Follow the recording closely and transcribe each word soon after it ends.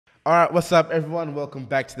All right, what's up, everyone? Welcome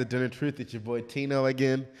back to the DenofTruth. It's your boy Tino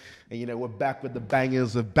again, and we're back with the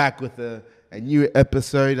bangers. We're back with a new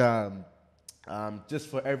episode. Just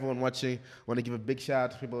for everyone watching, I want to give a big shout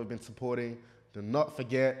out to people who have been supporting. Do not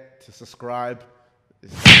forget to subscribe.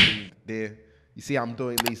 There's something there. You see, I'm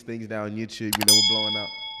doing these things now on YouTube. We're blowing up.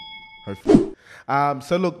 Hopefully.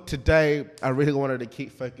 So look, today I really wanted to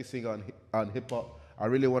keep focusing on hip hop. I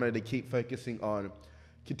really wanted to keep focusing on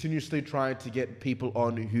continuously trying to get people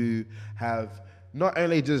on who have not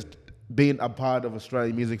only just been a part of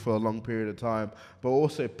Australian music for a long period of time, but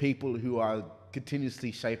also people who are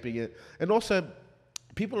continuously shaping it. And also,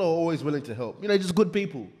 people are always willing to help. Just good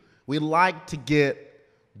people. We like to get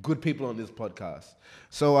good people on this podcast.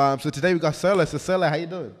 So today we got Solo. So Solo, how you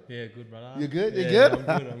doing? Yeah, good, brother. You good? You good?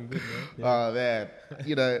 I'm good, man. Yeah. Oh, man.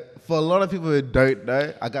 For a lot of people who don't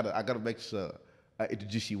know, I gotta make sure I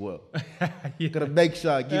introduce you well. Yeah. Gotta make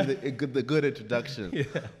sure I give the good introduction. Yeah.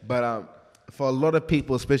 But for a lot of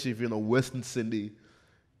people, especially if you're in the Western Sydney,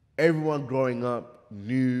 everyone growing up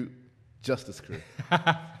knew Justice Crew. All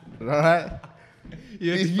right?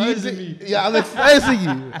 You're exposing me. Yeah, I'm exposing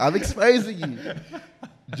you. I'm exposing you.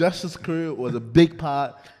 Justice Crew was a big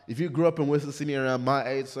part. If you grew up in Western Sydney around my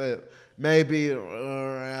age, so maybe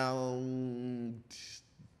around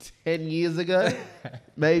 10 years ago,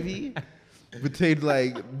 maybe. Between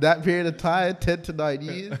that period of time, 10 to 9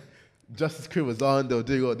 years, Justice Crew was on. They were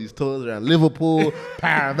doing all these tours around Liverpool,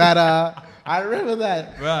 Parramatta. I remember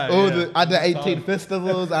that. Right. The under 18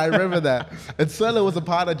 festivals. I remember that. And Solo was a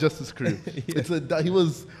part of Justice Crew. Yeah. He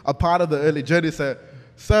was a part of the early journey. So,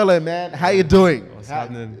 Solo, man, how you doing? What's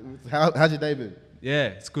happening? How's your day been? Yeah,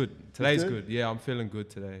 it's good. Today's good. Yeah, I'm feeling good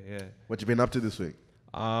today. Yeah. What you been up to this week?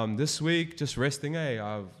 This week, just resting.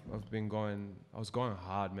 I was going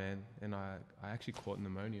hard, man, and I actually caught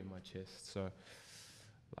pneumonia in my chest. So,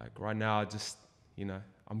 right now,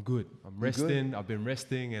 I'm good. I'm resting. I've been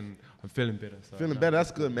resting, and I'm feeling better. So feeling better.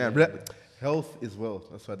 That's good, man. Yeah. Health is wealth.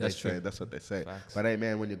 That's what they say. True. That's what they say. Facts. But hey,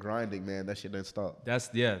 man, when you're grinding, man, that shit don't stop. That's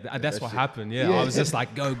what shit. happened. Yeah, I was just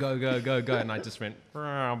like, go, and I just went,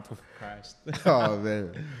 crashed. Oh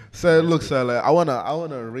man. So look, Solo, I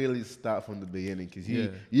wanna really start from the beginning because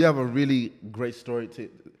you have a really great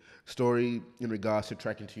story in regards to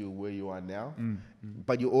tracking to where you are now.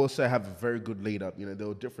 But you also have a very good lead up. There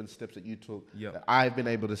were different steps that you took that I've been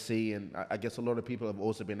able to see, and I guess a lot of people have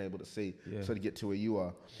also been able to see, so to get to where you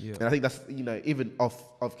are. And I think that's even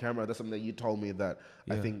off camera, that's something that you told me that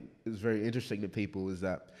I think is very interesting to people is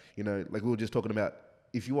that like we were just talking about,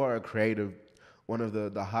 if you are a creative, one of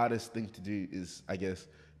the hardest things to do is, I guess,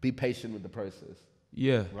 be patient with the process.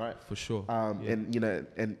 Yeah, right, for sure. And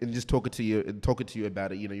and just talking to you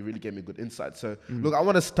about it, you really gave me good insight. So look, I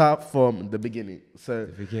want to start from the beginning. So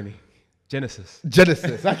the beginning, Genesis.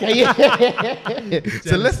 Okay, yeah.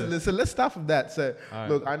 So let's start from that. So right.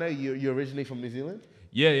 Look, I know you're originally from New Zealand.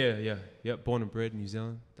 Yeah. Born and bred in New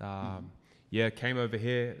Zealand. Came over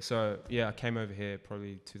here. So I came over here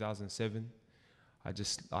probably 2007.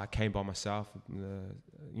 I came by myself with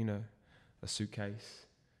a suitcase.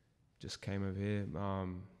 Just came over here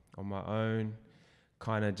on my own.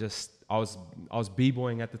 Kind of just I was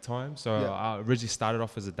b-boying at the time, so I originally started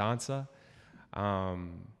off as a dancer. I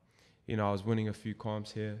was winning a few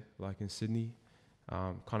comps here, like in Sydney.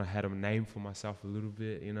 Kind of had a name for myself a little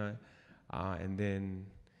bit, and then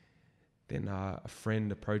a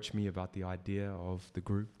friend approached me about the idea of the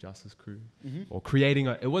group Justice Crew, or creating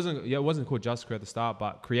it wasn't called Justice Crew at the start,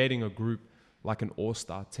 but creating a group like an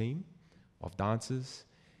all-star team of dancers.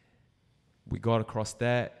 We got across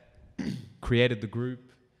that, created the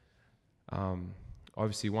group,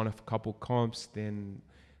 obviously won a couple comps, then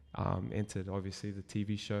entered obviously the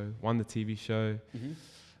TV show, won the TV show,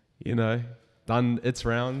 done its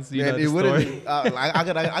rounds. You know the story. I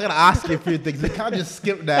gotta ask you a few things. We can't just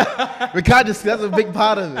skip that. That's a big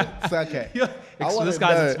part of it. So okay. This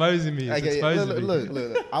guy's exposing me.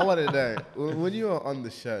 Look. I want to know when you were on the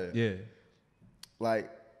show. Yeah.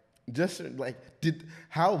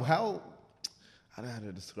 How I don't know how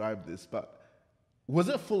to describe this, but was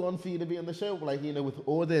it full on for you to be on the show? With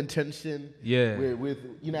all the attention. Yeah. With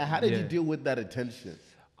how did you deal with that attention?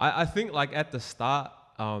 I think at the start,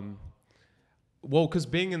 because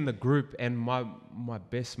being in the group and my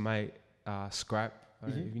best mate, Scrap,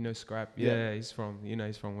 if you know Scrap, he's from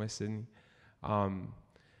West Sydney.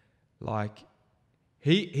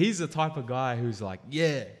 He's the type of guy who's like,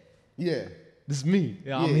 this is me.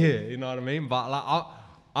 I'm here. You know what I mean? But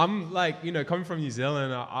I'm coming from New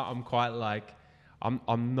Zealand, I'm quite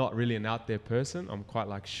I'm not really an out there person. I'm quite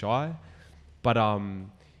shy, but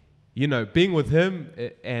being with him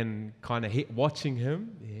and kind of watching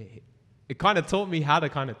him, it kind of taught me how to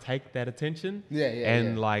kind of take that attention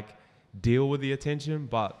and like deal with the attention.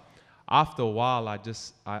 But after a while, I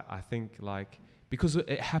think like, because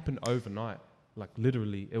it happened overnight, like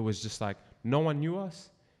literally, it was just like no one knew us,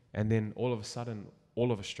 and then all of a sudden,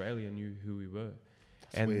 all of Australia knew who we were.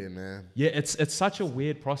 That's weird, man. Yeah, it's such a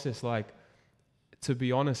weird process. Like, to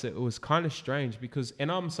be honest, it was kind of strange because, and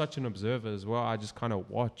I'm such an observer as well. I just kind of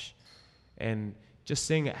watch, and just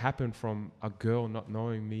seeing it happen from a girl not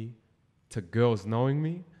knowing me to girls knowing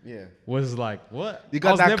me. Yeah, was like, what? You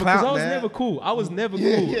got that clout, man. I was never cool. I was never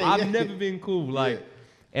cool. I've never been cool. Like,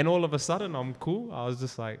 and all of a sudden I'm cool. I was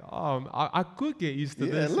just like, oh, I could get used to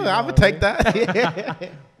this. Look, I would take that.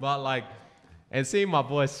 But like, and seeing my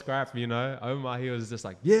boy Scrap, you know, Omar, he was just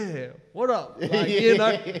like, yeah, what up? Like, you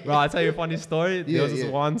know, bro, I'll tell you a funny story. There was this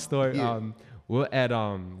one story. We're at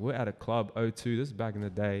a club, O2. This is back in the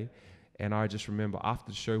day. And I just remember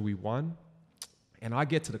after the show we won, and I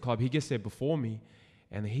get to the club. He gets there before me,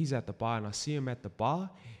 and he's at the bar, and I see him at the bar,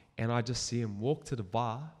 and I just see him walk to the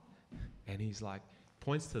bar, and he's like,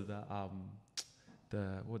 points to the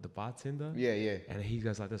bartender. Yeah. And he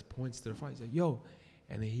goes like this, points to the front. He's like, yo.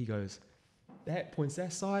 And then he goes, points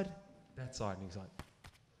that side. And he's like,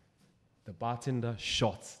 the bartender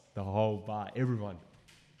shots the whole bar, everyone.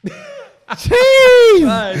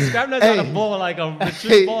 Jeez! Scrap knows how to ball like a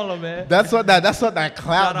true baller, man. That's what that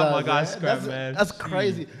clout does. Shout out my guy Scrap, man. That's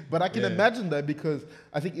crazy. But I can imagine that, because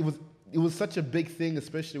I think it was such a big thing,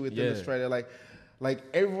 especially within Australia. Like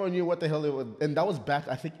everyone knew what the hell it was, and that was back.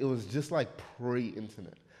 I think it was just like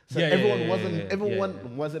pre-internet. So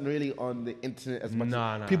everyone wasn't really on the internet as much.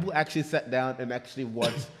 Nah. People actually sat down and actually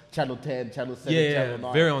watched Channel 10, Channel 7, Channel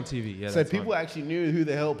 9. Very on TV. Yeah, so people actually knew who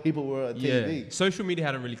the hell people were on TV. Social media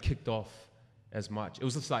hadn't really kicked off as much. It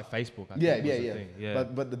was just like Facebook. I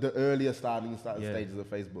think, But the earlier starting stages of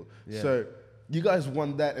Facebook. Yeah. So you guys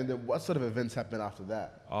won that, and then what sort of events happened after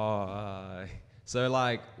that? So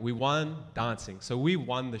like we won dancing. So we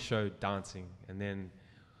won the show dancing, and then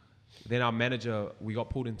our manager, we got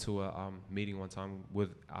pulled into a meeting one time with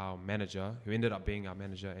our manager, who ended up being our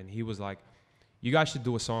manager, and he was like, you guys should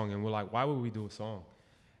do a song. And we're like, why would we do a song?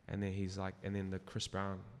 And then he's like, and then the Chris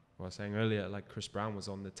Brown, what I was saying earlier, like Chris Brown was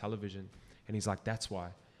on the television, and he's like, that's why.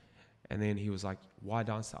 And then he was like, why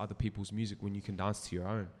dance to other people's music when you can dance to your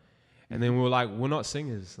own? And then we were like, we're not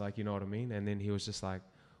singers, like, you know what I mean? And then he was just like,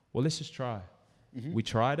 well, let's just try. Mm-hmm. We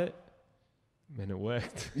tried it, and it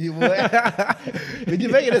worked. When you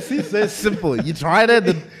make it seem so simple, you tried it,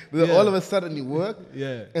 then all of a sudden it worked.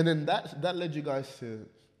 Yeah. And then that led you guys to,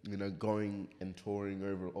 you know, going and touring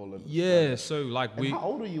over all of so like and how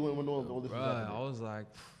old were you when all this was happening? I was like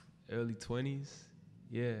early 20s.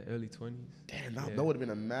 Yeah, early 20s. Damn, that would have been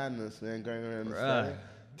a madness, man, going around the side.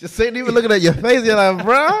 Just sitting even looking at your face, you're like,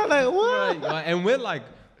 bro, like what? Right. And we're like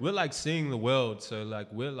seeing the world. So like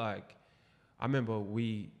I remember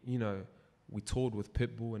we toured with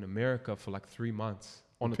Pitbull in America for like 3 months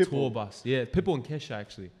on a tour bus. Yeah, Pitbull and Kesha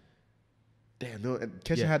actually. Damn, no, and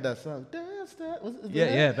Kesha had that song. Dance that.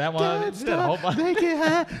 That one. Dance that whole bunch. Make it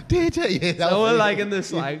high, DJ. Yeah, so we're like in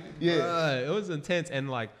this it was intense,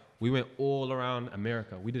 and like we went all around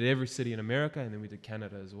America. We did every city in America, and then we did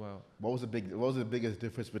Canada as well. What was the biggest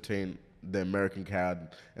difference between the American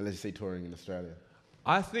crowd and, let's say, touring in Australia?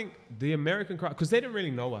 I think the American crowd, because they didn't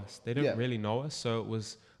really know us. They didn't really know us, so it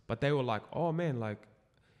was. But they were like, oh man, like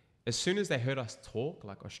as soon as they heard us talk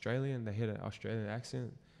like Australian, they heard an Australian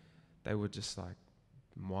accent, they were just like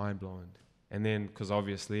mind blown. And then, because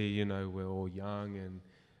obviously, you know, we're all young and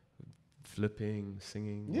flipping,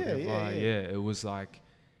 singing, it was like,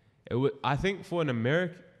 I think for an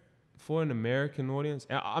American audience,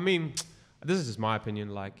 I mean, this is just my opinion,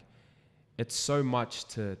 like it's so much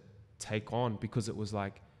to take on, because it was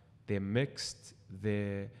like they're mixed,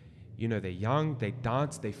 they're young, they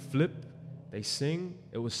dance, they flip, they sing.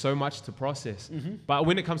 It was so much to process. Mm-hmm. But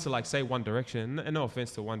when it comes to like, say, One Direction, and no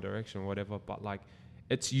offense to One Direction or whatever, but like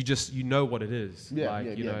it's, you know what it is.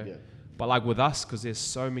 But like with us, because there's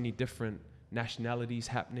so many different nationalities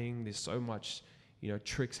happening, there's so much,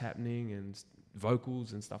 tricks happening and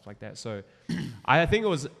vocals and stuff like that. So I think it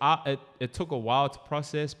was, it took a while to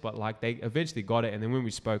process, but like they eventually got it. And then when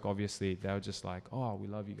we spoke, obviously they were just like, oh, we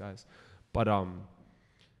love you guys. But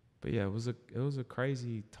yeah, it was a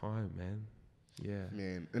crazy time, man. Yeah.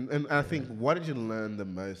 Man, and I think, what did you learn the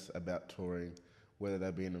most about touring, whether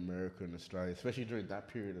that be in America and Australia, especially during that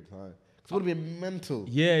period of time? It would have been mental.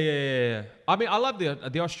 Yeah. I mean, I love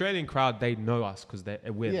the Australian crowd. They know us because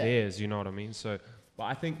we're theirs. You know what I mean? So, but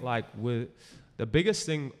I think like with the biggest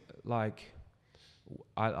thing, like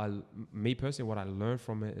me personally, what I learned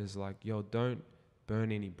from it is like, yo, don't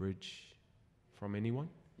burn any bridge from anyone.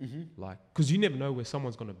 Like, because you never know where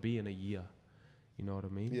someone's going to be in a year. You know what I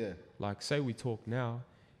mean? Yeah. Like, say we talk now,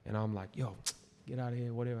 and I'm like, yo, get out of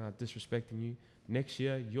here, whatever, I'm disrespecting you. Next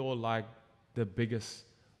year, you're like the biggest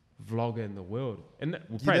vlogger in the world. And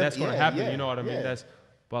we pray that's going to happen, you know what I mean?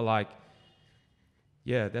 But like,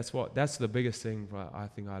 yeah, that's the biggest thing I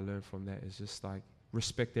think I learned from that is just like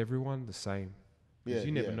respect everyone the same. Because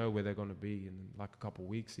you never know where they're going to be in like a couple of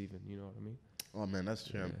weeks even, you know what I mean? Oh man, that's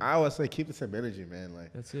true. Yeah. I always say keep the same energy, man.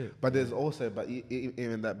 Like that's it. But there's also,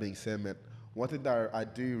 even that being said, man, one thing that I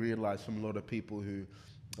do realize from a lot of people who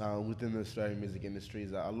within the Australian music industry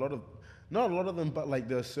is that not a lot of them, but like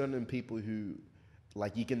there are certain people who,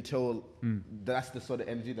 like you can tell that's the sort of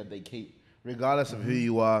energy that they keep, regardless of who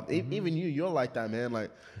you are. Even you're like that, man.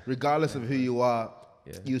 Like regardless of who you are,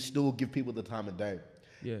 you still give people the time of day.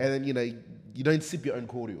 Yeah. And then you don't sip your own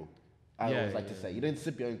cordial. I always like to say you don't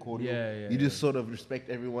sip your own cordial. You just sort of respect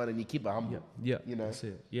everyone and you keep it humble. Yeah, you know. That's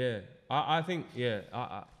it. Yeah, I think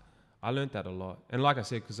I learned that a lot. And like I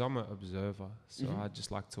said, because I'm an observer, so I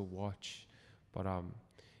just like to watch. But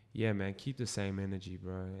yeah, man, keep the same energy,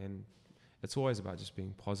 bro. And it's always about just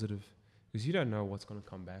being positive, because you don't know what's gonna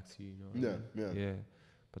come back to you. You know what I mean? Yeah.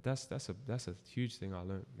 But that's a huge thing I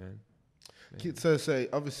learned, man. So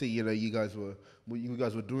obviously, you guys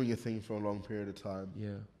were doing your thing for a long period of time. Yeah.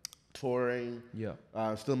 Touring. Yeah.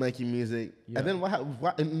 Still making music. Yeah. And then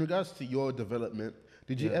what in regards to your development,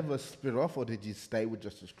 did you ever split off, or did you stay with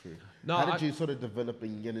Justice Crew? No. How did you sort of develop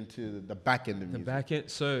and get into the back end of music? The back end.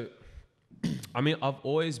 So, I mean, I've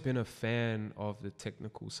always been a fan of the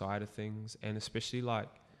technical side of things, and especially like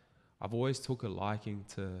I've always took a liking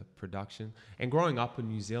to production. And growing up in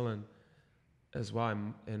New Zealand as well,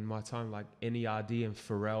 in my time, like NERD and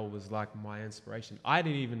Pharrell was like my inspiration. I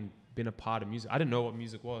didn't even been a part of music. I didn't know what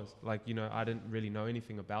music was. Like, I didn't really know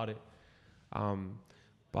anything about it.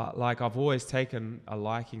 But like I've always taken a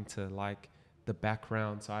liking to like the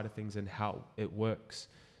background side of things and how it works.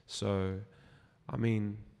 So, I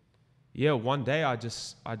mean, yeah, one day I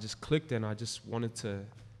just clicked and I just wanted to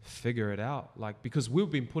figure it out. Like, because we've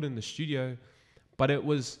been put in the studio, but it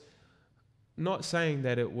was not saying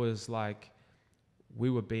that it was like we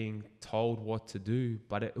were being told what to do,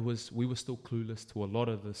 but we were still clueless to a lot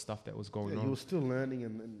of the stuff that was going on. You were still learning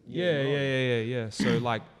and yeah. So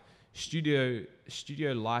like studio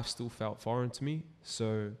life still felt foreign to me.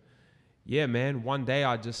 So yeah, man, one day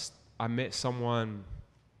I met someone,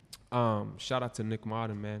 shout out to Nick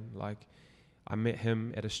Martin, man. Like I met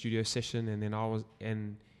him at a studio session, and then I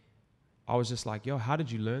was just like, yo, how did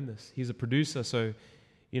you learn this? He's a producer, so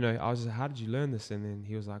I was just like, how did you learn this? And then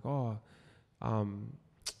he was like,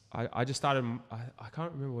 I just started. I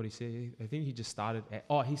can't remember what he said. I think he just started at.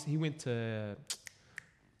 He went to.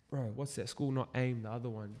 Bro, what's that school? Not AIM, the other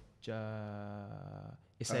one.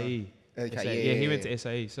 SAE. Okay, he went to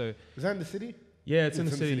SAE. So is that in the city? Yeah, it's in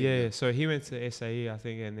the city. Yeah. So he went to SAE, I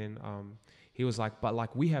think, and then he was like, but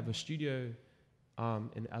like we have a studio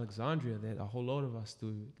in Alexandria that a whole lot of us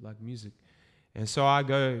do like music, and so I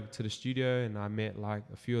go to the studio and I met like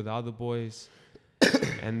a few of the other boys.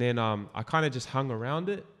 And then I kind of just hung around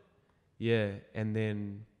it, and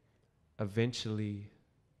then eventually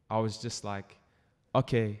I was just like,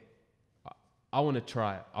 okay, I want to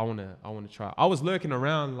try it. I want to try it. I was lurking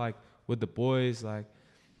around like with the boys, like,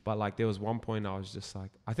 but like there was one point I was just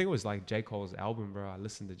like, I think it was like J. Cole's album, bro. I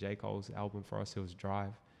listened to J. Cole's album. For us it was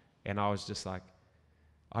Drive, and I was just like,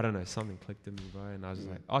 I don't know, something clicked in me, bro, and I was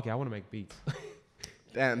just like, okay, I want to make beats.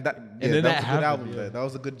 Damn, that was a good album, man. That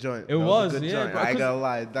was a good joint. It was, a good joint. Bro, I ain't gonna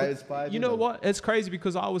lie, that inspired you know what? It's crazy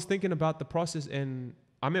because I was thinking about the process, and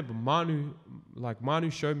I remember Manu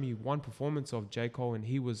showed me one performance of J. Cole, and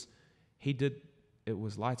he did it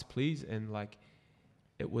was Lights Please, and like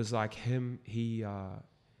it was like him. He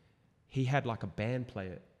had like a band play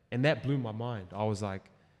it, and that blew my mind. I was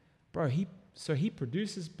like, bro, he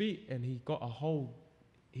produced this beat, and he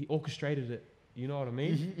orchestrated it. You know what I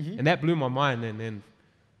mean? And that blew my mind, and then.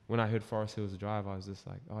 When I heard Forest Hills Drive, I was just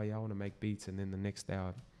like, oh yeah, I want to make beats. And then the next day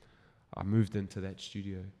I moved into that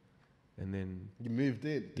studio. And then... You moved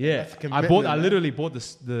in? Yeah. I literally bought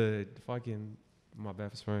the fucking... My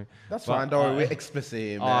bad for swearing. That's fine. Don't worry. We're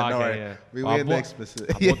explicit, man. Okay, yeah. We were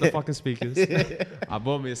explicit. I bought the fucking speakers. I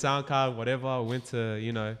bought me a sound card, whatever. I went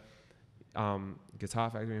to, Guitar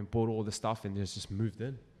Factory and bought all the stuff and just moved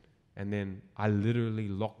in. And then I literally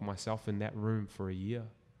locked myself in that room for a year.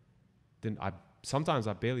 Then sometimes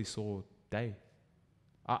I barely saw day.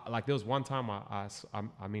 Like there was one time I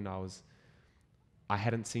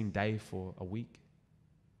hadn't seen day for a week.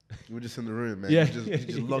 You were just in the room, man. Yeah. You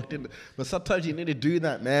just locked in. But sometimes you need to do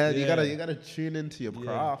that, man. Yeah. You gotta tune into your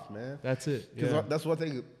craft, man. That's it. Because that's one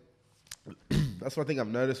thing. That's one thing I've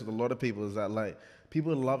noticed with a lot of people is that like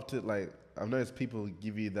people love to like. I've noticed people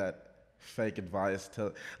give you that fake advice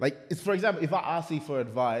to like. It's for example, if I ask you for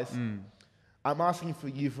advice, I'm asking for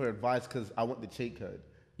you for advice because I want the cheat code.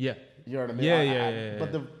 Yeah. You know what I mean? Yeah.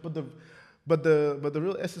 But the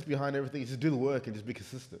real essence behind everything is just do the work and just be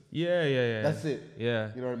consistent. Yeah. That's it. Yeah.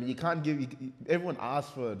 You know what I mean? You can't everyone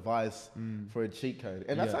asks for advice for a cheat code.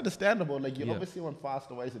 And that's understandable. Like you obviously want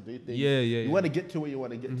faster ways to do things. You want to get to where you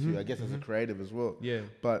want to get to, I guess as a creative as well. Yeah.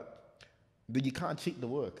 But you can't cheat the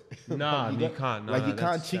work. Nah, you can't. Like you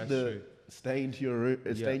can't cheat the stay in your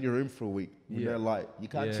room for a week with no light. You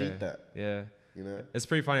can't cheat that. Yeah. You know? It's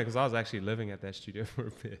pretty funny because I was actually living at that studio for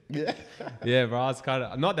a bit. Yeah. Yeah, bro. I was kind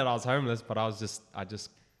of, not that I was homeless, but I just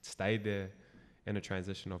stayed there in a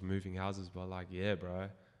transition of moving houses. But like, yeah, bro,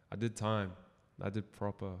 I did time. I did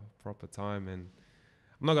proper time. And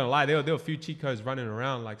I'm not going to lie, there were a few cheat codes running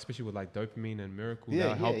around, like especially with like dopamine and miracle that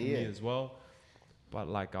were helping me as well. But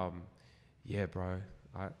like, yeah, bro.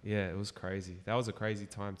 It was crazy. That was a crazy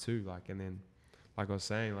time too. Like, and then, like I was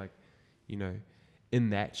saying, like, you know,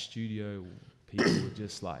 in that studio, people were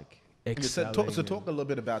just like excelling. So talk a little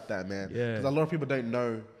bit about that, man. Yeah. Because a lot of people don't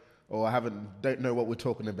know or don't know what we're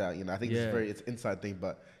talking about. You know, I think it's an inside thing.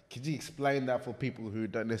 But could you explain that for people who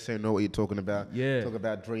don't necessarily know what you're talking about? Yeah. Talk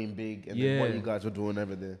about Dream Big and then what you guys were doing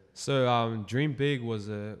over there. So Dream Big was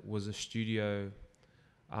a studio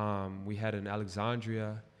we had in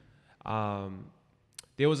Alexandria.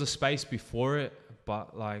 There was a space before it,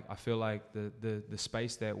 but like I feel like the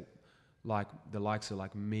space that like the likes of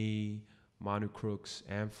like me, Manu Crooks,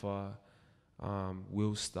 Ampha,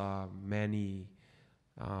 Will Star, Manny,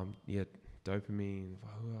 Dopamine,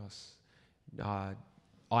 who else?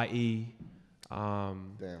 IE.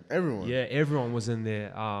 Damn, everyone. Yeah, everyone was in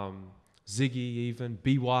there. Ziggy even,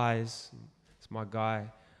 Be Wise, it's my guy.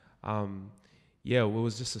 It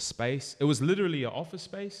was just a space. It was literally an office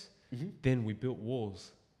space. Mm-hmm. Then we built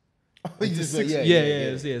walls. Oh, you just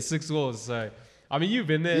 6 walls. So I mean, you've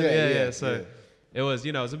been there. So it was,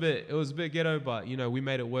 it was a bit ghetto, but we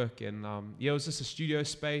made it work. And it was just a studio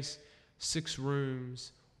space, 6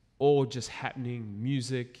 rooms, all just happening,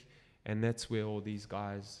 music, and that's where all these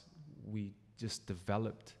guys we just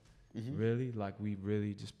developed. Really, like we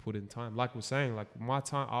really just put in time. Like we're saying, like my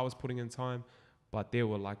time, I was putting in time, but there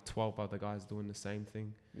were like 12 other guys doing the same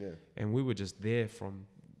thing. Yeah, and we were just there for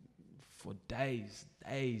days.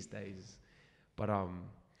 But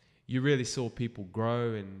you really saw people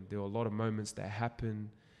grow, and there were a lot of moments that happened.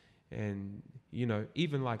 And,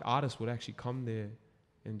 even like artists would actually come there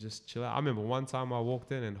and just chill out. I remember one time I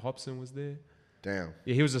walked in and Hobson was there. Damn.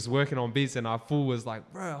 Yeah, he was just working on beats, and our fool was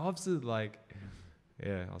like, bro, Hobson, like,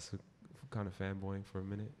 I was kind of fanboying for a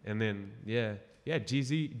minute. And then,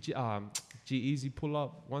 G-Eazy pull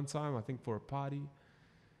up one time, I think for a party.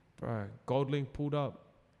 Bro, Goldlink pulled up.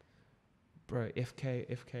 Bro,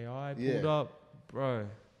 FKI pulled up. Bro,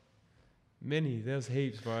 there's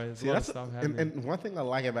heaps, bro. There's a lot of stuff happening. And one thing I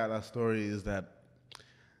like about that story is that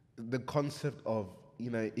the concept of,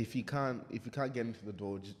 if you can't get into the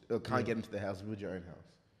door, get into the house, build your own house.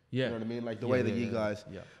 Yeah. You know what I mean? Like the way that you guys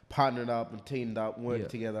partnered up and teamed up, worked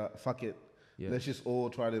together, fuck it. Yeah. Let's just all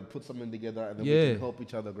try to put something together and then we can help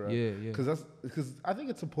each other grow. Because I think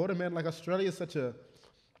it's important, man. Like Australia is such a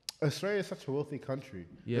wealthy country.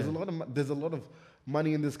 Yeah. There's a lot of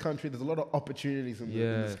money in this country. There's a lot of opportunities in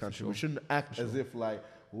this country. Sure. We shouldn't act as if like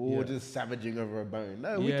we're just savaging over a bone.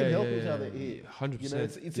 No, we can help each other here.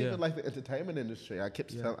 100%. It's even like the entertainment industry. I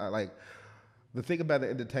kept telling, like the thing about the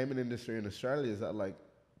entertainment industry in Australia is that like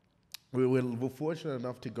we're fortunate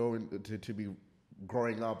enough to go to be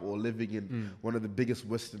growing up or living in one of the biggest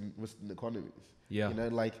Western economies. Yeah.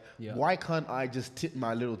 Why can't I just tip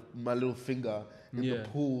my little finger in the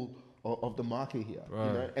pool of the market here?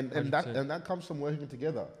 Right. And that comes from working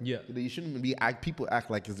together. Yeah. You shouldn't people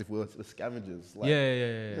act like as if we're scavengers. Like,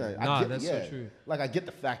 that's so true. Like I get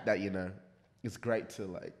the fact that it's great to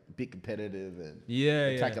like be competitive and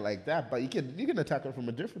attack it like that, but you can attack it from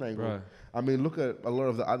a different angle. Right. I mean, look at a lot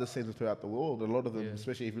of the other scenes throughout the world. A lot of them,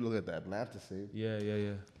 especially if you look at the Atlanta scene.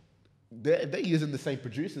 They're using the same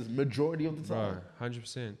producers majority of the time. Right,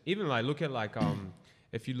 100%. Even like look at like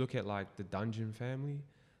if you look at like the Dungeon family,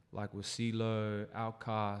 like with CeeLo,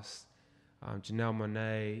 Outkast, Janelle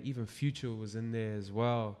Monáe, even Future was in there as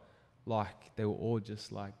well. Like they were all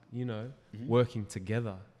just like working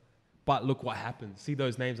together. But look what happened. See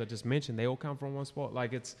those names I just mentioned, they all come from one spot.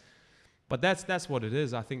 But that's what it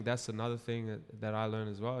is. I think that's another thing that I learned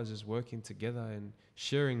as well, is just working together and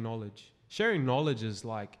sharing knowledge. Sharing knowledge is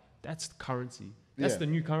like, that's currency. That's the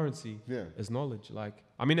new currency. Is knowledge. Like,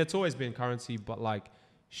 I mean, it's always been currency, but like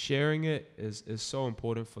sharing it is so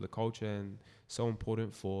important for the culture, and so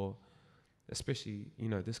important for, especially, you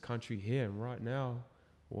know, this country here and right now,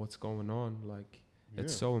 what's going on. Like,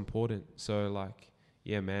 it's so important. So, like,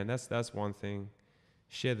 yeah, man, that's one thing.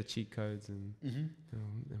 Share the cheat codes and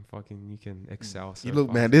fucking you can excel. So You look,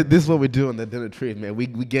 fast, man. bro. This is what we do on the Dinner Truth, man. We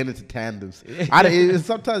get into tandems.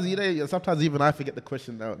 Sometimes sometimes even I forget the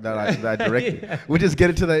question that I directed. We just get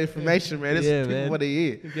into the information, man. It's people what they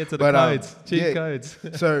hear. Get to the codes, cheat codes.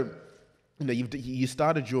 So, you know, you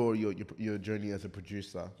started your journey as a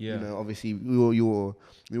producer. Yeah. You know, obviously you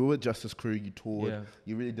were with Justice Crew. You toured. Yeah.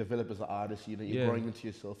 You really developed as an artist. You know, you're growing into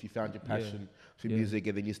yourself. You found your passion for music,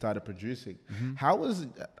 and then you started producing. How was it?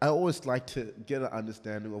 I always like to get an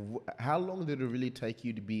understanding of how long did it really take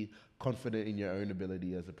you to be confident in your own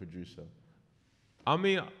ability as a producer? I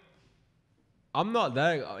mean, I'm not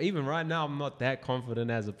that, even right now, I'm not that confident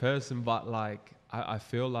as a person, but like, I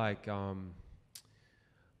feel like, I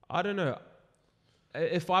don't know,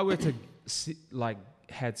 if I were to see, like,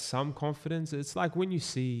 had some confidence, it's like when you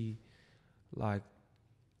see, like,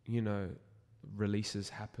 you know, releases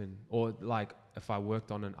happen, or like if I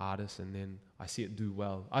worked on an artist and then I see it do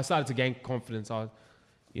well, I started to gain confidence,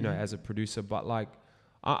 you know, as a producer. But like,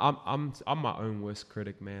 I'm my own worst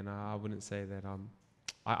critic, man. I wouldn't say that I'm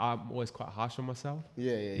always quite harsh on myself.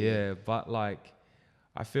 Yeah. But like,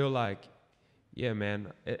 I feel like, yeah,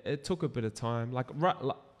 man, it took a bit of time. Like,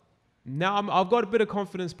 now I've got a bit of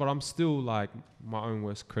confidence, but I'm still like my own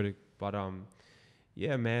worst critic. But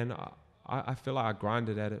yeah, man, I feel like I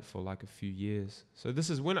grinded at it for like a few years. So this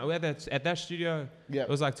is when at that studio, it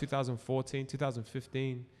was like 2014,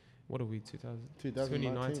 2015. What are we,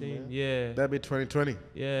 2019? Yeah. That'd be 2020.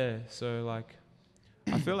 Yeah. So like,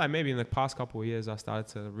 I feel like maybe in the past couple of years, I started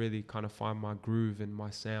to really kind of find my groove and my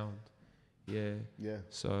sound. Yeah. Yeah.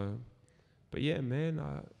 So, but yeah, man,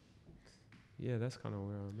 yeah, that's kind of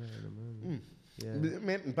where I'm at the moment. Yeah.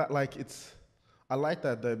 Man, but like I like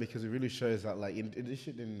that though, because it really shows that like this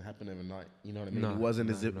shit didn't happen overnight. You know what I mean? It wasn't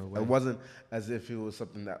as if it was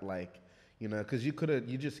something that like, you know, because you could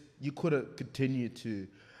have continued to,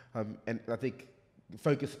 and I think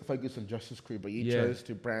focus on Justice Crew, but you chose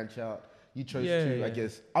to branch out. You chose to, I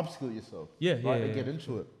guess, upskill yourself. And get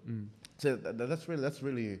into it. So that's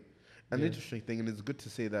really an interesting thing, and it's good to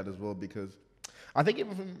see that as well, because I think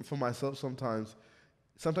even for myself, sometimes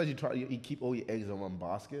you keep all your eggs in one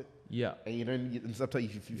basket. Yeah. And and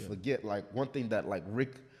sometimes you forget. Like, one thing that like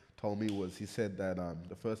Rick told me was, he said that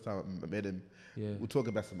the first time I met him, we talk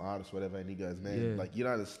about some artists, whatever, and he goes, man, like, you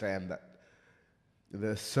don't understand that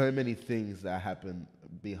there's so many things that happen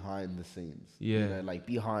behind the scenes. You know, like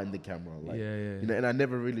behind the camera. Like, you know, and I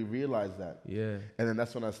never really realized that. Yeah. And then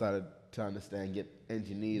that's when I started to understand, get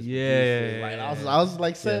engineers. I was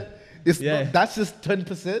like, so that's just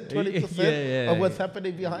 10%, 20% of what's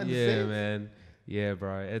happening behind the scenes. Yeah, man. Yeah,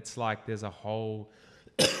 bro. It's like there's a whole,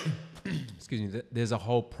 excuse me, there's a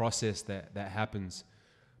whole process that happens.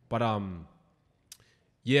 But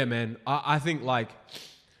yeah, man, I think like,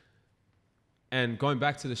 and going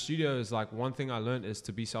back to the studio is like, one thing I learned is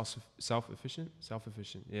to be self-efficient.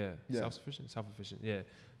 Yeah. Self-efficient. Yeah.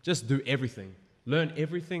 Just do everything. Learn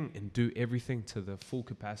everything and do everything to the full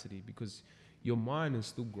capacity, because your mind is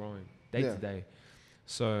still growing day to day.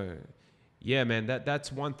 So, yeah, man,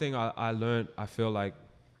 that's one thing I learned. I feel like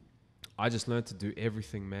I just learned to do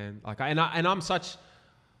everything, man. Like, I'm such,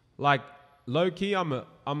 like, low key, I'm a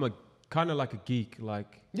kind of like a geek.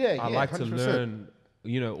 Like, I like 100%. To learn,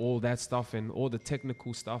 you know, all that stuff and all the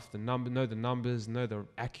technical stuff, know the numbers, know the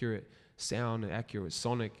accurate sound and accurate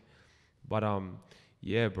sonic. But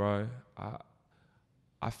yeah, bro,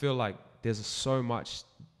 I feel like there's so much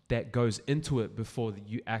that goes into it before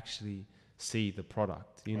you actually see the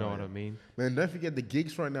product. You know what I mean? Man, don't forget the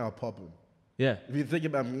gigs right now are popping. Yeah. If you think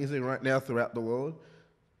about music right now throughout the world,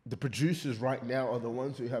 the producers right now are the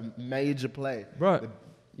ones who have major play. Right.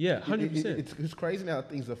 100%. It's crazy now how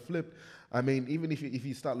things are flipped. I mean, even if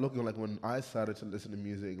you start looking, like when I started to listen to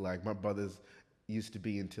music, like my brothers used to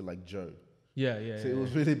be into like Joe. So it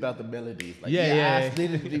was really about the melodies. Like,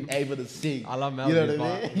 needed to be able to sing. I love melodies. You know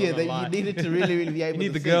what I mean? You needed to really be able to sing. You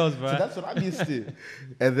need the girls, bro. So that's what I'm used to.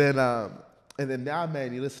 And then now,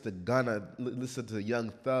 man, you listen to Gunna, listen to Young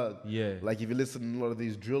Thug. Yeah. Like, if you listen to a lot of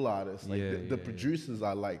these drill artists, like the producers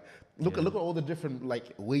are like, look at all the different,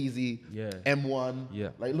 like Wheezy, M1. Yeah.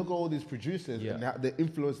 Like, look at all these producers and how the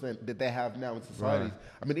influence that they have now in society. Right.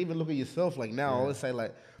 I mean, even look at yourself. Like, now, I always say,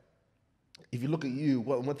 like, if you look at you,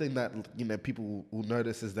 one thing that, you know, people will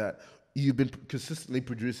notice is that you've been consistently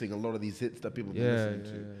producing a lot of these hits that people have been listening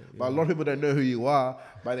to. But a lot of people don't know who you are,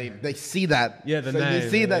 but they see that. Yeah, the so name. They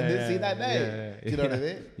see that name. Do you know what I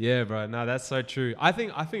mean? Yeah, bro. No, that's so true. I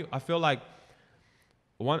feel like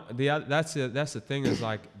that's the thing is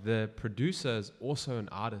like the producer is also an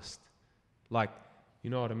artist. Like, you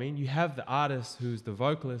know what I mean? You have the artist who's the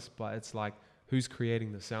vocalist, but it's like who's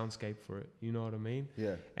creating the soundscape for it. You know what I mean?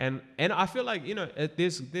 Yeah. And I feel like, you know,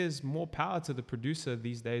 there's more power to the producer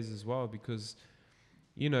these days as well, because,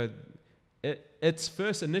 you know, it's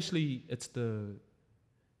first initially it's the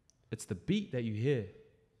beat that you hear.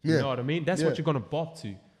 You know what I mean? That's what you're gonna bop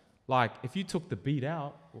to. Like, if you took the beat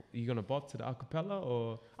out, you're gonna bop to the acapella,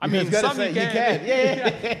 or I mean, some you can.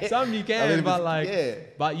 Yeah. Some you can, I mean, but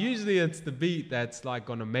like, but usually it's the beat that's like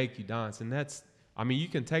gonna make you dance, and that's, I mean, you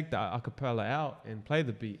can take the acapella out and play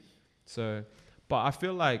the beat. So, but I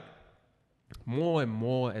feel like more and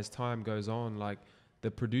more as time goes on, like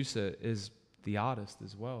the producer is the artist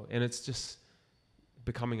as well, and it's just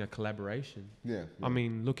becoming a collaboration. Yeah. I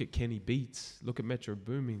mean, look at Kenny Beats, look at Metro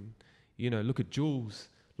Boomin, you know, look at Jules.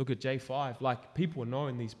 Look at J5. Like, people are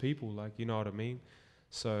knowing these people. Like, you know what I mean?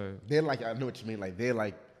 So they're like, I know what you mean. Like, they're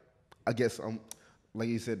like, I guess, like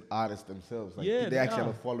you said, artists themselves. Like, they actually have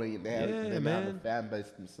a following. They have a fan base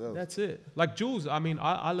themselves. That's it. Like Jules. I mean,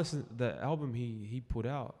 I listened to the album he put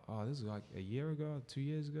out. This is like a year ago, 2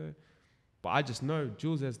 years ago. But I just know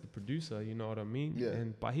Jules as the producer. You know what I mean? Yeah.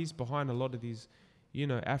 But he's behind a lot of these, you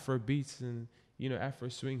know, Afro beats and, you know, Afro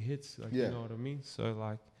swing hits. Like, you know what I mean? So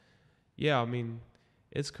like, yeah, I mean,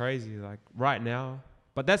 it's crazy, like right now.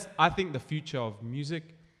 But that's, I think, the future of music.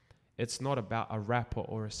 It's not about a rapper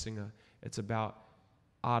or a singer. It's about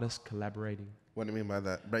artists collaborating. What do you mean by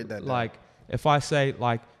that? Break that down. Like, if I say,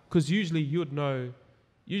 like, because usually you'd know,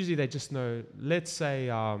 usually they just know, let's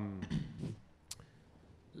say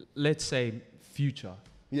Future.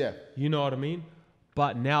 Yeah. You know what I mean?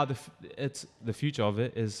 But now it's the future of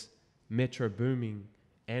it is Metro Booming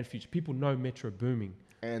and Future. People know Metro Booming.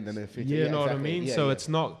 And then the future. You know what I mean? So it's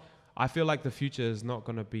not, I feel like the future is not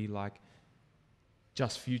going to be like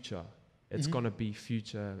just Future. It's going to be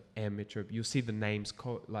Future and Metro. You'll see the names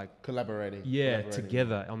collaborating. Yeah,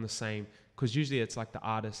 together on the same, because usually it's like the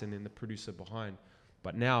artist and then the producer behind.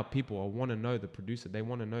 But now people want to know the producer. They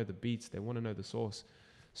want to know the beats. They want to know the source.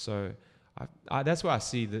 So that's where I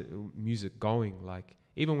see the music going. Like,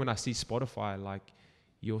 even when I see Spotify, like,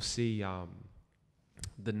 you'll see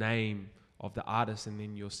the name of the artist, and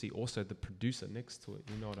then you'll see also the producer next to it.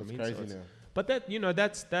 You know what I mean? Crazy now. But that, you know,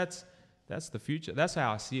 that's the future. That's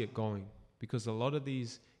how I see it going, because a lot of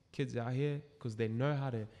these kids out here, because they know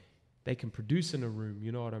they can produce in a room.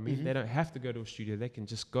 You know what I mean? They don't have to go to a studio. They can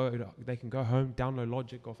just they can go home, download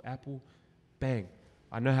Logic off Apple, bang.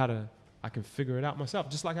 I can figure it out myself,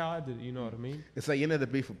 just like how I did it. You know what I mean? It's like, you know, the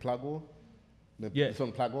beef with Plugwall? The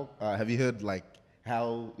song Plugwall? Have you heard like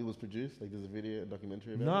how it was produced? Like, there's a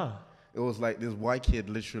documentary about it? Nah. It was like this white kid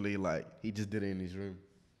literally, like, he just did it in his room.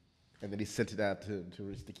 And then he sent it out to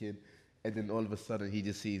reach the kid. And then all of a sudden he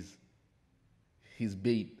just sees his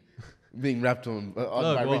beat being rapped on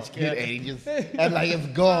by Rich Kid, and he just, and like, it's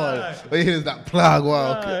gone. But here's that plug,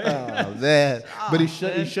 oh man. But he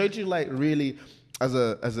showed you, like, really, as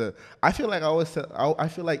a, I feel like I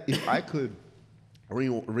feel like if I could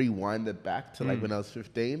rewind it back to like when I was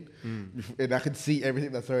 15, and I could see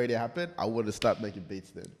everything that's already happened, I would have stopped making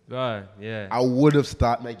beats then. Right, yeah. I would have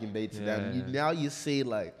started making beats then. Now you see,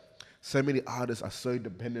 like, so many artists are so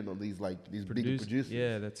dependent on these big producers.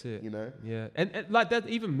 Yeah, that's it. You know? Yeah, and like that,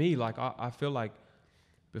 even me, like I feel like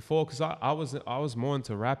before, because I was more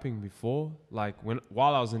into rapping before, like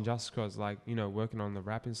while I was in Justice Cause, like, you know, working on the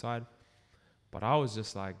rapping side, but I was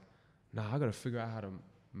just like, nah, I gotta figure out how to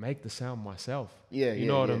make the sound myself. Yeah, you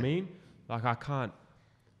know what I mean? Like, I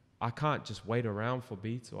can't just wait around for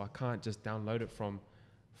beats, or I can't just download it from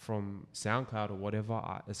SoundCloud or whatever.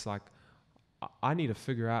 It's like, I need to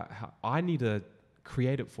figure out how I need to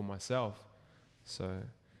create it for myself. So,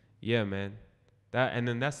 yeah, man.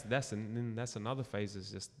 That's another phase,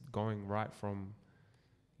 is just going right from,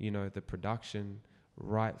 you know, the production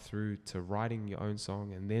right through to writing your own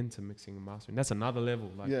song and then to mixing and mastering. That's another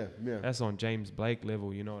level. Like, that's on James Blake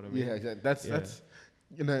level. You know what I mean? Yeah, exactly. That's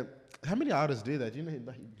you know, how many artists do that? You know,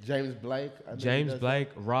 like James Blake. James Blake,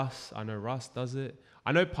 Russ. I know Russ does it.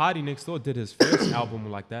 I know Party Next Door did his first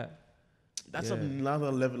album like that. That's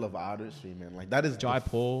another level of artistry, man. Like, that is Jai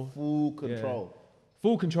Paul. Full control.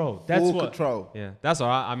 Full control. That's full control. Yeah, that's what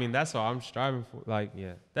I mean. That's what I'm striving for. Like,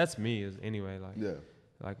 yeah, that's me. Anyway, like,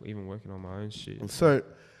 like, even working on my own shit. So,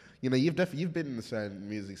 you know, you've been in the same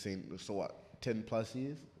music scene for what, 10 plus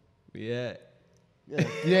years? Yeah.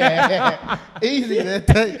 Yeah. Easy, man.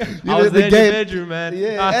 I was there in the bedroom, man.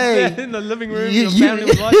 Yeah. In the living room. Your family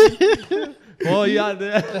was watching. Oh, you out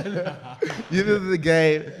there. You've been in the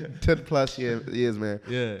game 10 plus years, man.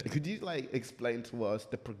 Yeah. Could you, like, explain to us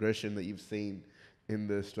the progression that you've seen in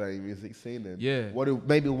the Australian music scene, and Yeah.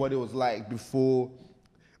 maybe what it was like before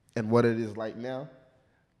and what it is like now.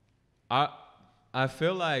 I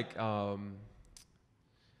feel like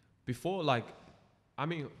before, like, I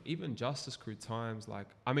mean, even Justice Crew times, like,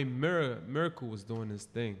 I mean, Miracle was doing his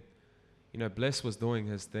thing. You know, Bless was doing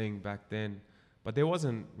his thing back then, but there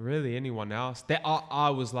wasn't really anyone else that I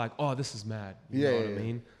was like, oh, this is mad. You know what I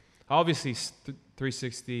mean? Obviously,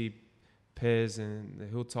 360 Pairs and the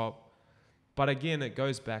Hilltop, but again, it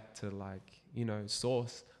goes back to, like, you know,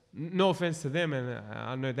 Source. No offense to them, and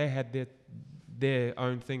I know they had their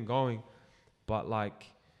own thing going, but, like,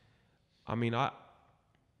 I mean,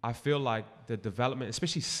 I feel like the development,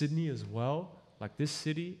 especially Sydney as well, like this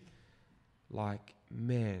city, like,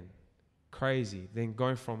 man, crazy. Then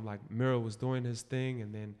going from, like, Mira was doing his thing,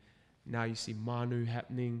 and then now you see Manu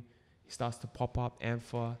happening. He starts to pop up,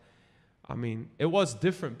 Ampha. I mean, it was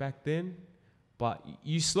different back then, but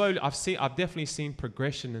you slowly, I've definitely seen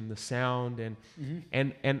progression in the sound,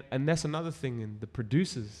 and that's another thing in the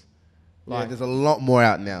producers. Like, there's a lot more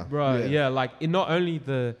out now. Bro, yeah, like, in not only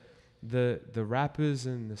the rappers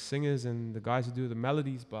and the singers and the guys who do the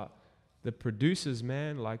melodies, but the producers,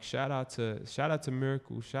 man. Like, shout out to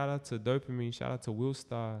Miracle, shout out to Dopamine, shout out to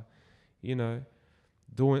Willstar, you know,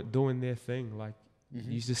 doing their thing. Like,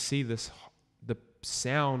 you just see the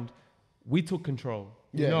sound. We took control.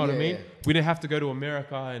 You know what I mean? We didn't have to go to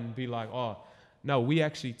America and be like, oh, no, we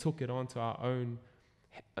actually took it into our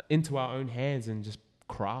own hands and just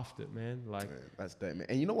craft it, man. Like, that's dope, man.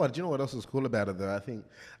 And you know what? Do you know what else is cool about it, though?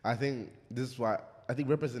 I think this is why I think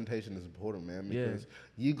representation is important, man. Because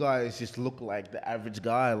you guys just look like the average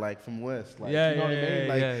guy, like, from West. Like, you know what I mean?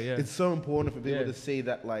 Like, it's so important for people to see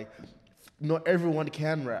that, like, not everyone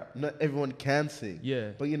can rap, not everyone can sing. Yeah.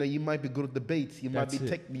 But, you know, you might be good at the beats. You might be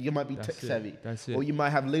tech savvy. That's it. Or you might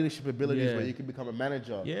have leadership abilities where you can become a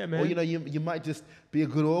manager. Yeah, man. Or, you know, you might just be a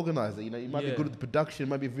good organizer. You know, you might be good at the production. You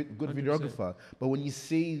might be a good 100%. Videographer. But when you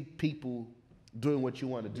see people doing what you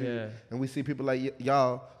want to do, and we see people like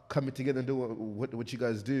y'all coming together and doing what you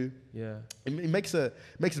guys do, it makes a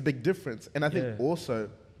big difference. And I think also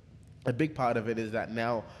a big part of it is that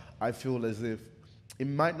now I feel as if it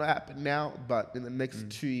might not happen now, but in the next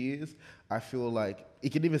 2 years, I feel like you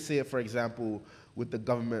can even see it, for example, with the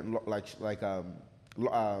government lockout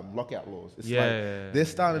laws. It's like they're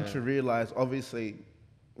starting to realize, obviously,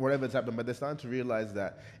 whatever's happened, but they're starting to realize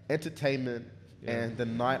that entertainment and the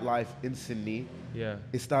nightlife in Sydney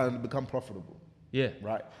is starting to become profitable. Yeah.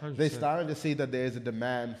 Right? 100%. They're starting to see that there's a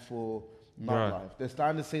demand for nightlife. Right. They're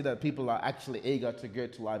starting to see that people are actually eager to go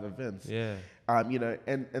to live events. Yeah. You know,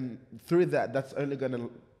 and through that, that's only going to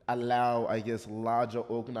allow, I guess, larger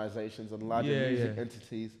organizations and larger music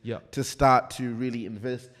entities to start to really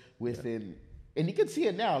invest within. And you can see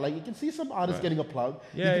it now. Like, you can see some artists getting a plug.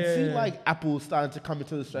 You can see like Apple starting to come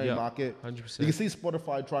into the Australian market. 100%. You can see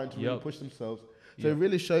Spotify trying to really push themselves. So it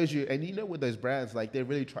really shows you, and you know, with those brands, like, they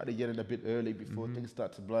really try to get in a bit early before things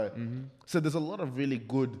start to blow. So there's a lot of really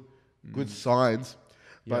good signs.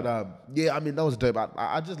 But I mean, that was dope.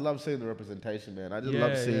 I just love seeing the representation, man. I just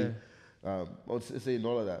love seeing seeing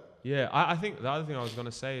all of that. Yeah, I think the other thing I was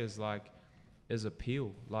gonna say is, like, is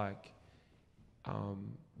appeal. Like,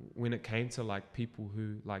 when it came to, like, people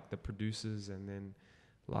who, like, the producers, and then,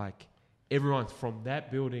 like, everyone from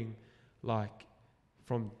that building, like,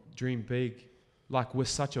 from Dream Big, like, we're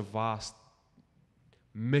such a vast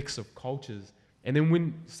mix of cultures. And then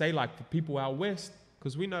when, say, like, for people out west,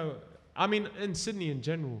 because we know, I mean, in Sydney in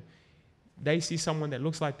general, they see someone that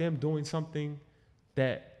looks like them doing something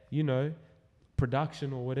that, you know,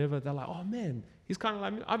 production or whatever, they're like, oh man, he's kind of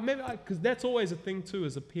like me. Maybe, because that's always a thing too,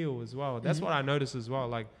 is appeal as well. That's what I notice as well.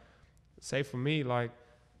 Like, say for me, like,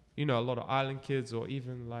 you know, a lot of island kids or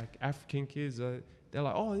even like African kids, they're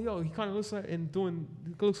like, oh, yo, he kind of looks like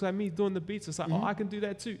me doing the beats. It's like, oh, I can do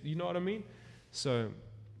that too. You know what I mean? So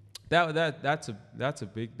that's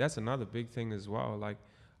another big thing as well. Like,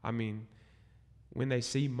 I mean, when they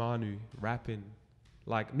see Manu rapping,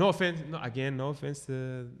 like, no offense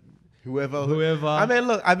to whoever. I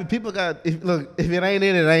mean, people got, if it ain't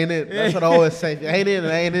it, it ain't it. That's what I always say. If it ain't it, it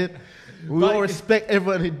ain't it. We all respect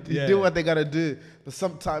everyone who do what they gotta do, but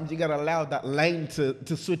sometimes you gotta allow that lane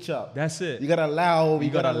to switch up. That's it. You gotta allow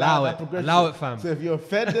it. Allow it, fam. So if you're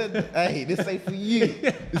offended, hey, this ain't for you.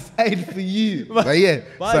 This ain't for you. But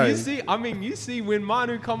you see when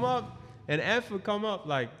Manu come up and Ampha come up,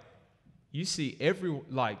 like, you see everyone.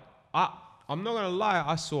 Like, I'm not gonna lie,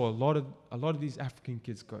 I saw a lot of these African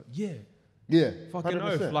kids go, fucking 100%.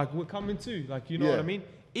 Oath, like, we're coming too. Like, you know what I mean?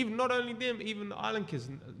 Even not only them, even the island kids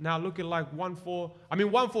now look at, like, Onefour. I mean,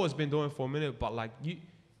 Onefour has been doing it for a minute, but, like,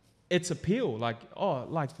 its appeal, like, oh,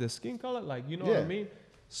 like the skin color, like, you know what I Yeah. mean?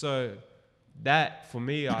 So that for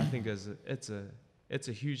me, I think it's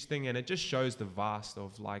a huge thing, and it just shows the vast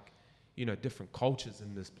of like, you know, different cultures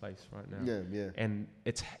in this place right now. Yeah, yeah. And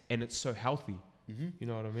it's so healthy. You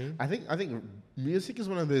know what I mean? I think music is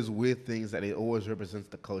one of those weird things that it always represents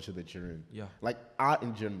the culture that you're in. Yeah. Like art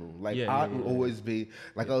in general. Like Yeah, art yeah, will yeah, always be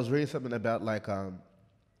like I was reading something about like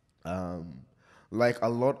a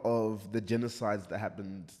lot of the genocides that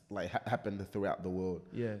happened throughout the world.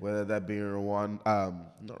 Yeah. Whether that be in Rwanda,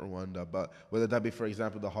 not Rwanda, but whether that be, for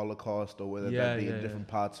example, the Holocaust, or whether Yeah, that be yeah, in different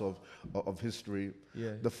parts of history.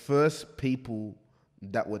 Yeah. The first people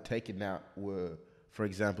that were taken out were, for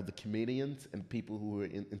example, the comedians and people who were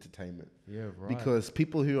in entertainment. Yeah, right. Because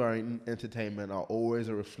people who are in entertainment are always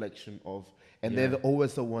a reflection of, and Yeah. they're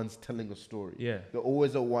always the ones telling a story. Yeah. They're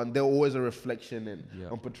always they're always a reflection and Yeah.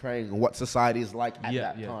 on portraying what society is like at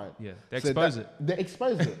that yeah, time. yeah. They So expose it. They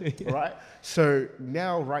expose it, right? So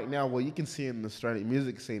right now, what you can see in the Australian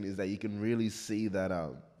music scene is that you can really see that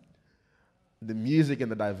the music and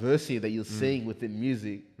the diversity that you're seeing within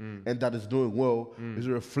music and that is doing well is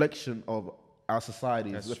a reflection of our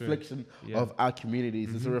societies, That's true. reflection Yeah. of our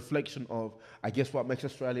communities. It's a reflection of, I guess, what makes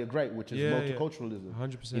Australia great, which is Yeah, yeah. multiculturalism.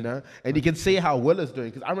 100%. You know, and you can see how well it's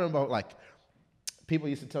doing. Because I remember, like, people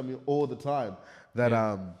used to tell me all the time that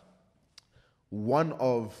one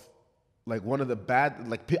of the bad,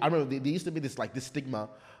 like, I remember there used to be this stigma.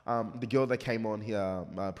 The girl that came on here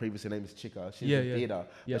previously, her name is Chika. She's in theater.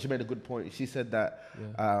 Yeah. But she made a good point. She said that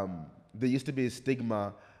there used to be a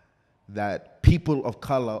stigma that people of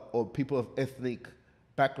color or people of ethnic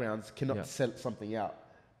backgrounds cannot sell something out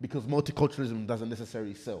because multiculturalism doesn't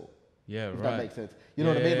necessarily sell. Yeah, If right. that makes sense. You know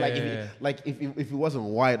what I mean? Like, Yeah. if it wasn't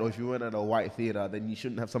white, or if you weren't at a white theater, then you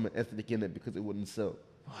shouldn't have someone ethnic in it because it wouldn't sell.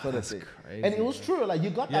 Sort of that's thing. crazy, And it was true. Like, you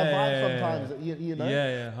got that vibe Yeah. sometimes. You know.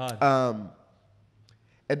 Yeah, hard.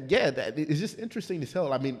 And yeah, it's just interesting to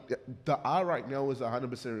tell. I mean, the art right now is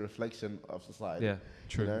 100% a reflection of society. Yeah,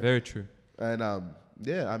 true. You know? Very true. And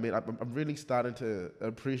yeah, I mean, I'm really starting to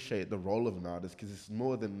appreciate the role of an artist because it's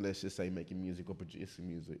more than, let's just say, making music or producing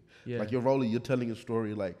music. Yeah. Like, your role, you're telling a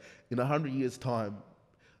story. Like, in 100 years' time,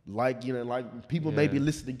 like, you know, like, people may be Yeah.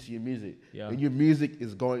 listening to your music, Yeah. and your music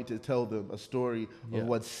is going to tell them a story Yeah. of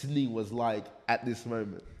what Sydney was like at this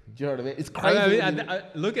moment. Do you know what I mean? It's I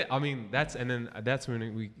crazy. mean, that's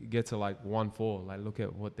when we get to like Onefour. Like, look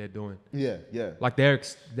at what they're doing. Yeah, yeah. Like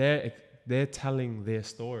they're telling their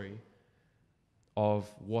story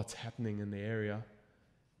of what's happening in the area,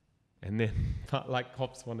 and then like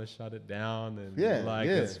cops want to shut it down, and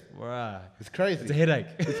it's It's crazy. It's a headache.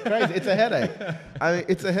 It's crazy. It's a headache. I mean,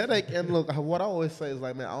 it's a headache. And look, what I always say is,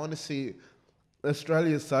 like, man, I want to see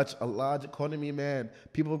Australia is such a large economy, man.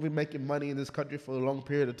 People have been making money in this country for a long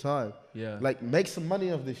period of time. Yeah. Like, make some money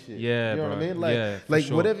of this shit. Yeah, you know bro. what I mean? Like, Yeah, for like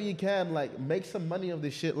sure. whatever you can, like, make some money of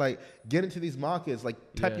this shit. Like, get into these markets. Like,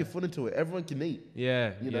 tap Yeah. your foot into it. Everyone can eat.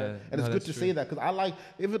 Yeah, You know, yeah. and it's No, good that's to true. see that because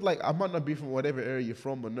I might not be from whatever area you're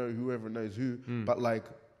from or know whoever knows who, but like,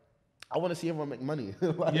 I want to see everyone make money.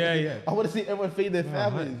 Like, Yeah. I want to see everyone feed their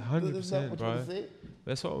families. 100%, Isn't that what you bro. want to see?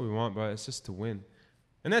 That's what we want, bro. It's just to win,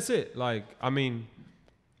 and that's it. Like, I mean,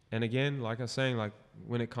 and again, like I was saying, like,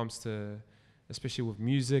 when it comes to, especially with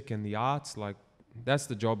music and the arts, like, that's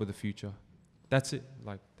the job of the future. That's it.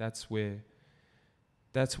 Like, it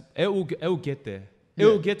will get there. It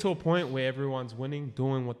will get to a point where everyone's winning,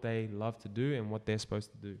 doing what they love to do and what they're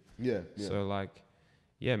supposed to do. Yeah. So, like,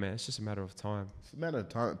 yeah, man, it's just a matter of time. It's a matter of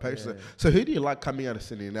time, patience. Yeah. So who do you like coming out of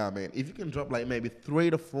Sydney now, man? If you can drop like maybe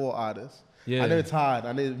 3 to 4 artists. Yeah. I know it's hard.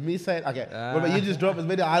 I know me saying, okay, what about you just drop as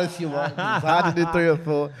many artists you want? It's hard to do 3 or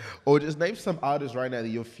 4. Or just name some artists right now that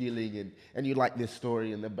you're feeling and you like their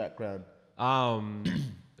story and their background.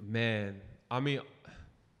 Man, I mean,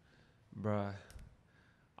 bruh,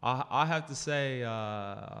 I have to say,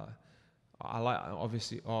 I like,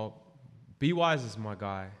 obviously, Be Wise is my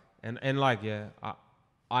guy. And like, yeah,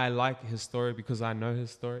 I like his story because I know his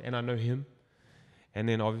story and I know him. And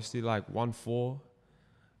then obviously like Onefour,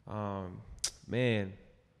 man,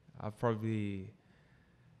 I probably,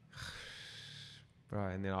 bro,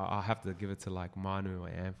 and then I'll have to give it to like Manu or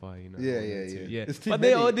Ampha, you know. Yeah. It's too But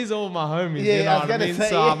many. these are all my homies, Yeah, you know I was what I gonna mean? say,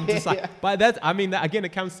 So I'm yeah, just like, but that's, I mean, again,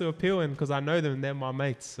 it comes to appealing because I know them, they're my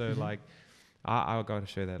mates. So like, I gotta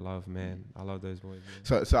show that love, man. I love those boys,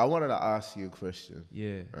 man. So I wanted to ask you a question.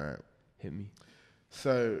 Yeah, All right. hit me.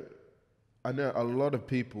 So I know a lot of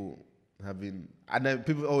people I know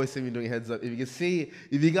people always see me doing heads up. If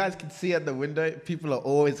you guys can see at the window, people are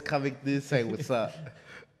always coming through saying what's up.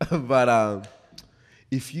 But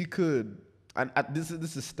if you could, and this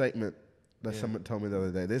is a statement that someone told me the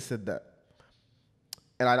other day. They said that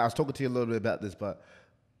and I was talking to you a little bit about this, but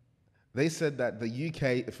they said that the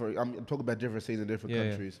UK, I'm talking about different scenes in different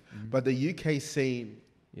countries, but the UK scene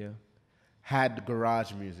had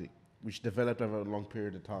garage music, which developed over a long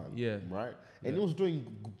period of time. Yeah. Right? And it was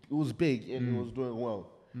big and it was doing well.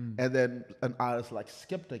 And then an artist like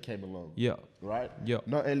Skepta came along. Yeah. Right? Yeah.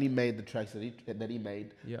 Not only made the tracks that he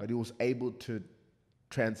made, but he was able to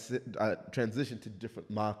transition to different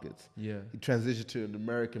markets. Yeah. He transitioned to an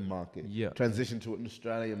American market. Yeah. Transitioned to an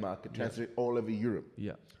Australian market. Transitioned all over Europe.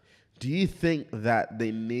 Yeah. Do you think that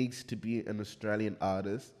there needs to be an Australian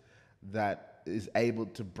artist that is able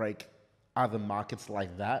to break other markets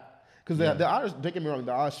like that? Because the artists, don't get me wrong,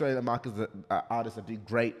 there are Australian markets artists that do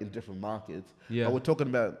great in different markets. Yeah. But we're talking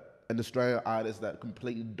about an Australian artist that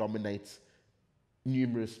completely dominates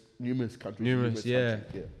numerous countries.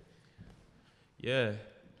 Yeah.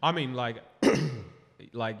 I mean, like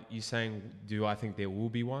you saying, do I think there will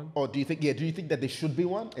be one? Or do you think that there should be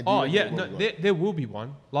one? There will be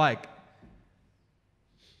one. Like,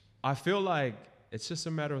 I feel like it's just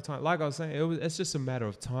a matter of time. Like I was saying, it's just a matter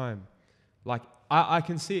of time. Like, I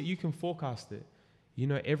can see it. You can forecast it. You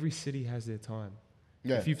know, every city has their time.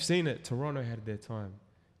 Yeah. If you've seen it, Toronto had their time.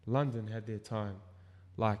 London had their time.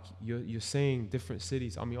 Like, you're seeing different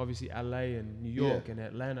cities. I mean, obviously, LA and New York and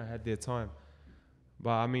Atlanta had their time. But,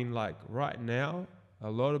 I mean, like, right now,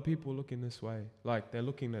 a lot of people are looking this way. Like, they're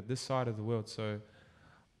looking at this side of the world. So,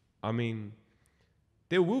 I mean,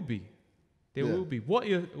 there will be. There will be. What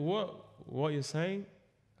you're saying,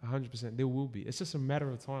 100%, there will be. It's just a matter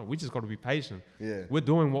of time. We just got to be patient. Yeah. We're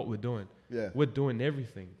doing what we're doing. Yeah. We're doing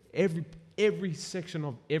everything. Every section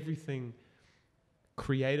of everything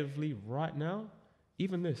creatively right now,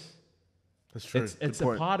 even this. That's true. It's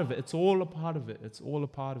a part of it. It's all a part of it. It's all a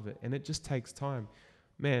part of it. And it just takes time.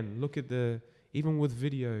 Man, look at even with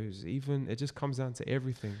videos, it just comes down to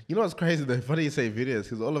everything. You know what's crazy though? Funny you say videos,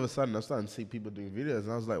 because all of a sudden I'm starting to see people doing videos,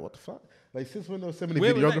 and I was like, what the fuck? Like, since when there were so many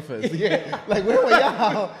videographers? Like, where were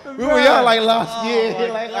y'all? Where were y'all like last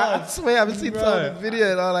year? Like, I swear I haven't seen some of the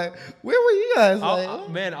video, and I'm like, where were you guys?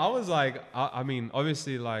 I was like, I mean,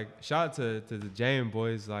 obviously, like, shout out to the JM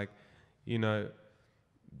boys, like, you know,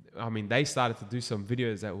 I mean, they started to do some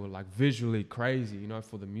videos that were like visually crazy, you know,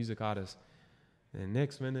 for the music artists. And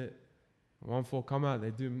next minute, Onefour come out,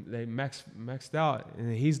 they maxed out,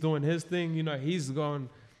 and he's doing his thing, you know, he's going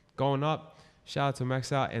up. Shout out to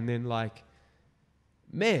Max Out. And then, like,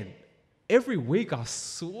 man, every week, I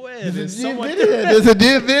swear, there's a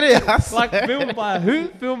new video. Like, filmed by who?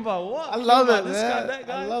 Filmed by what? I love it, man. This guy, that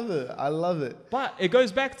guy. I love it. But it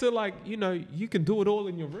goes back to, like, you know, you can do it all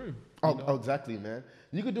in your room. Oh, exactly, man.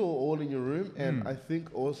 You can do it all in your room. And I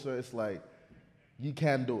think also it's like, you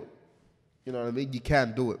can do it. You know what I mean? You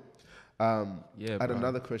can do it. I had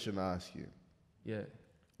another question to ask you. Yeah.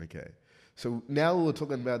 Okay. So now we're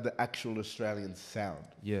talking about the actual Australian sound.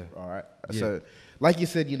 Yeah. All right. Yeah. So, like you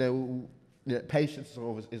said, you know, patience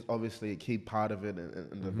is obviously a key part of it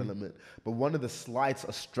and development. But one of the slights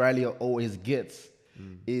Australia always gets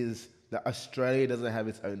is that Australia doesn't have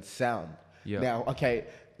its own sound. Yeah. Now, okay,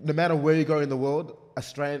 no matter where you go in the world,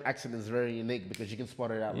 Australian accent is very unique because you can spot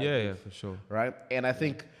it out. Like this, for sure. Right. And I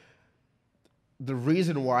think the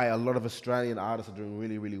reason why a lot of Australian artists are doing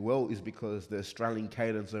really, really well is because the Australian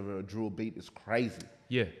cadence over a drill beat is crazy.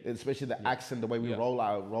 Yeah. And especially the accent, the way we roll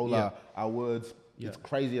our words, it's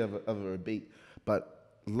crazy over a beat. But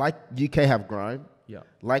like UK have grime,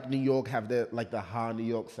 like New York have their, like the hard New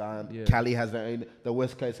York sound, Cali has their own, the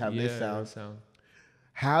West Coast have their sound.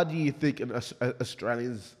 How do you think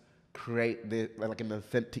Australians create their, like an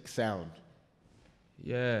authentic sound?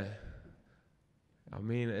 Yeah. I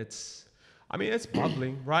mean, it's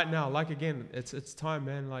bubbling right now. Like, again, it's time,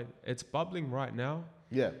 man. Like, it's bubbling right now.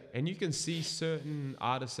 Yeah. And you can see certain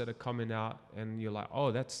artists that are coming out, and you're like, oh,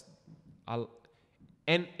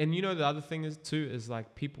 and you know, the other thing is too is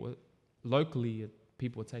like people locally are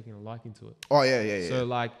taking a liking to it. Oh yeah. So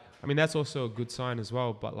like, I mean, that's also a good sign as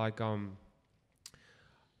well. But like, I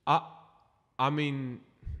mean,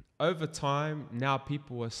 over time now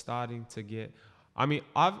people are starting to get. I mean,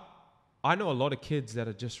 I know a lot of kids that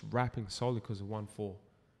are just rapping solely because of Onefour.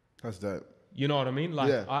 That's dope. You know what I mean?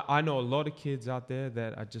 Like, I know a lot of kids out there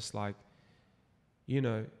that are just like, you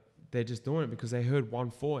know, they're just doing it because they heard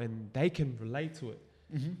Onefour and they can relate to it.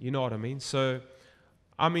 Mm-hmm. You know what I mean? So,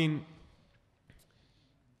 I mean,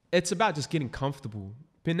 it's about just getting comfortable.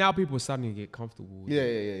 But now people are starting to get comfortable with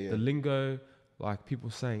the lingo, like people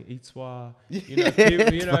saying Itswa,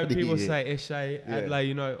 people say Eshe, Adelaide,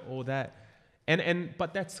 you know, all that.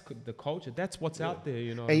 But that's the culture. That's what's out there,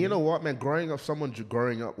 you know. And you know what, man? Growing up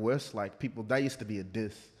west, like people, that used to be a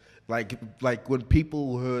diss. Like when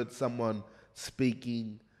people heard someone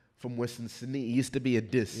speaking from Western Sydney. It used to be a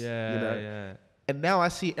diss. Yeah, you know? yeah. And now I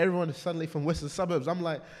see everyone suddenly from Western suburbs. I'm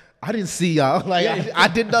like, I didn't see y'all. Like, I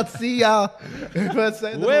did not see y'all.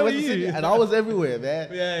 Where were you? Sydney, and I was everywhere, man.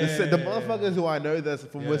 Yeah, the motherfuckers who I know that's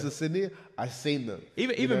from Yeah. Western Sydney, I seen them.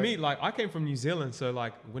 Even me, like, I came from New Zealand, so,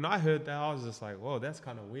 like, when I heard that, I was just like, whoa, that's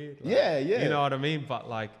kind of weird. Like, Yeah. You know what I mean? But,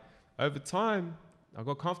 like, over time, I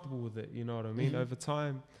got comfortable with it, you know what I mean? Over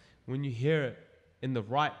time, when you hear it in the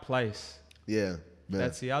right place, Yeah, man.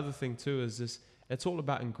 that's the other thing, too, is this, it's all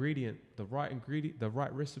about the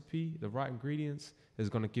right recipe, the right ingredients is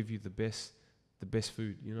going to give you the best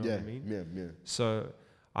food, you know what I mean? Yeah. So,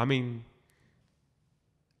 I mean,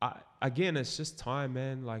 again, it's just time,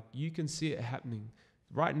 man. Like, you can see it happening.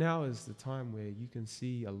 Right now is the time where you can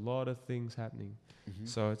see a lot of things happening.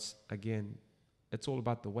 So it's all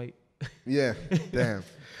about the wait. Yeah, damn.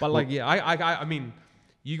 But like, I mean,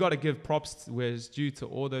 you got to give props where it's due to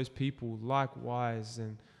all those people likewise.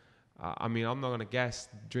 And I mean, I'm not going to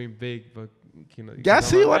dream big, but you know.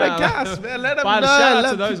 Gas, you want to gas, man. Let them know. Shout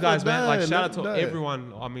out to those guys, man. Like, Let shout out to them know.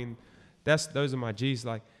 everyone. I mean, those are my G's.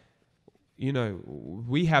 Like, you know,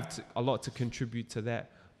 we have a lot to contribute to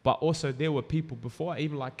that. But also there were people before,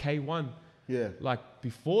 even like K1. Yeah. Like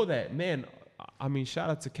before that, man, I mean, shout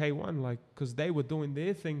out to K1, like, because they were doing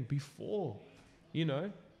their thing before, you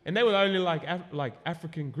know. And they were the only like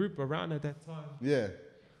African group around at that time. Yeah.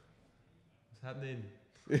 What's happening?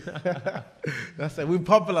 That's it. We're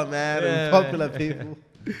popular, man. Yeah. We're popular people.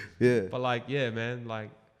 Yeah. But like, yeah, man, like,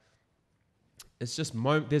 it's just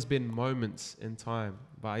there's been moments in time.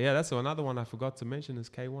 But yeah, that's another one I forgot to mention is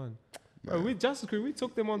K1. Bro, we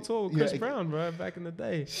took them on tour with Chris Brown, bro, back in the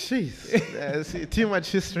day. Jeez. Yeah, see, too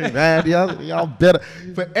much history, man. Y'all better.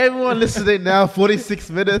 For everyone listening now,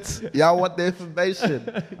 46 minutes, y'all want the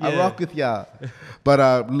information. I rock with y'all.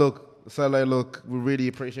 But look, we really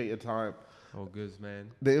appreciate your time. Oh, good,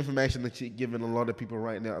 man. The information that you're giving a lot of people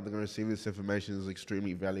right now, they're going to receive this information is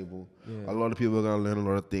extremely valuable. Yeah. A lot of people are going to learn a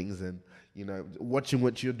lot of things, and you know, watching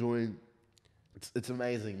what you're doing, it's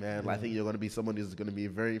amazing, man. Yeah. I think you're going to be someone who's going to be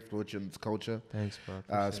very influential in this culture. Thanks, bro.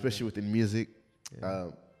 Especially within music. Yeah.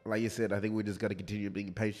 Like you said, I think we just got to continue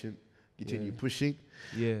being patient, continue pushing.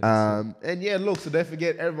 Yeah. And yeah, look, so don't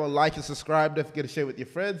forget, everyone like and subscribe. Don't forget to share with your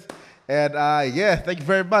friends. And yeah, thank you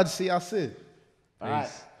very much. See y'all soon. Peace. All right.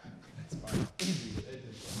 Easy.